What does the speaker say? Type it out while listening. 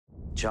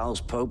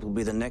Charles Pope will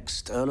be the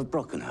next Earl of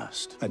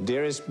Brockenhurst. My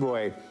dearest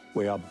boy,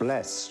 we are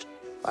blessed.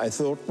 I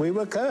thought we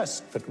were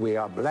cursed, but we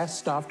are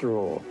blessed after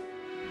all.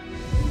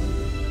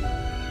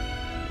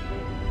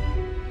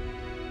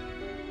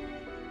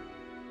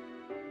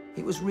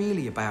 It was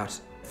really about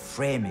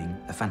framing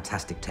a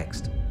fantastic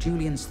text.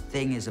 Julian's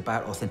thing is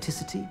about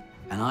authenticity,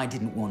 and I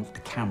didn't want the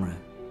camera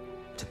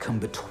to come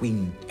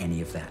between any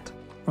of that.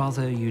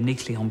 Rather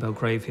uniquely on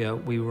Belgravia,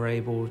 we were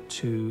able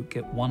to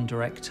get one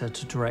director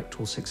to direct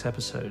all 6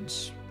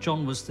 episodes.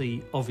 John was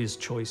the obvious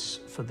choice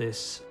for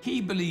this.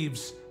 He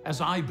believes, as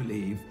I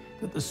believe,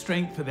 that the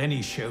strength of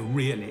any show,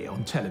 really,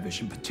 on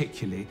television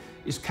particularly,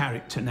 is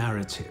character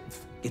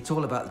narrative. It's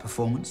all about the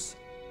performance.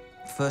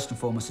 First and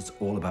foremost, it's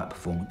all about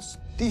performance.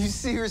 Do you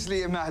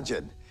seriously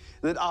imagine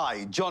that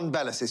I, John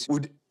Bellisis,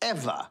 would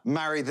ever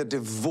marry the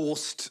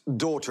divorced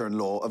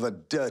daughter-in-law of a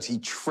dirty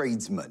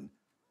tradesman?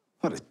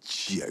 What a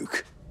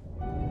joke.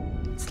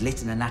 It's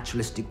lit in a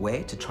naturalistic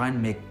way to try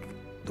and make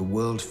the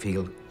world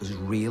feel as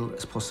real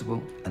as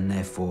possible, and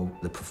therefore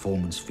the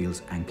performance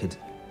feels anchored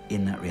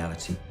in that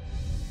reality.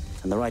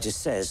 And the writer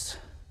says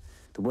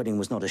the wedding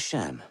was not a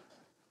sham.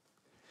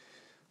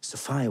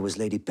 Sophia was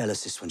Lady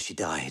Bellisis when she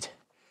died.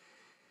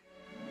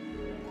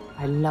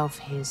 I love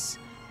his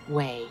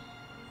way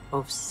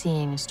of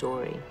seeing a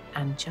story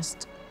and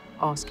just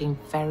asking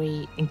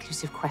very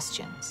inclusive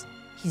questions.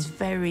 He's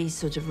very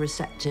sort of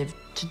receptive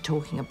to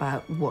talking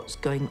about what's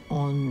going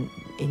on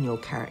in your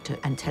character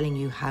and telling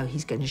you how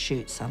he's going to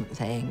shoot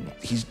something.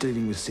 He's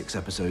dealing with 6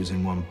 episodes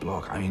in one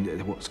block. I mean,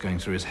 what's going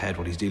through his head,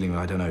 what he's dealing with,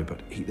 I don't know,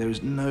 but there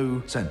is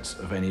no sense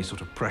of any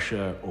sort of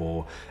pressure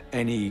or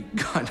any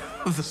kind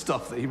of the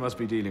stuff that he must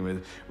be dealing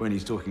with when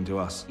he's talking to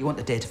us. You want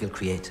the day to feel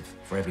creative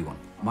for everyone.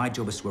 My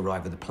job is to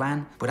arrive with a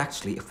plan, but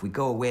actually, if we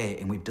go away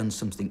and we've done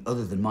something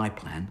other than my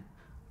plan,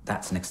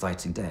 that's an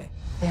exciting day.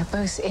 They are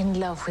both in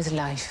love with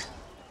life,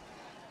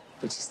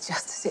 which is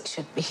just as it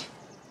should be.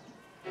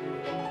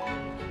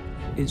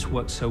 It's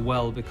worked so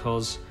well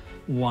because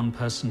one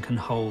person can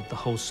hold the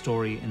whole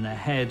story in their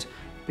head,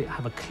 but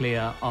have a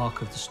clear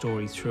arc of the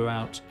story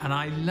throughout. And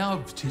I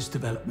loved his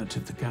development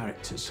of the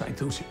characters. I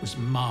thought it was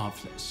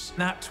marvellous.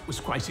 That was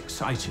quite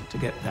exciting to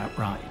get that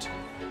right.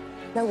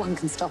 No one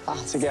can stop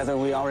us. Together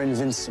we are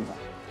invincible.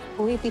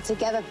 We'll be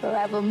together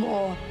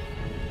forevermore.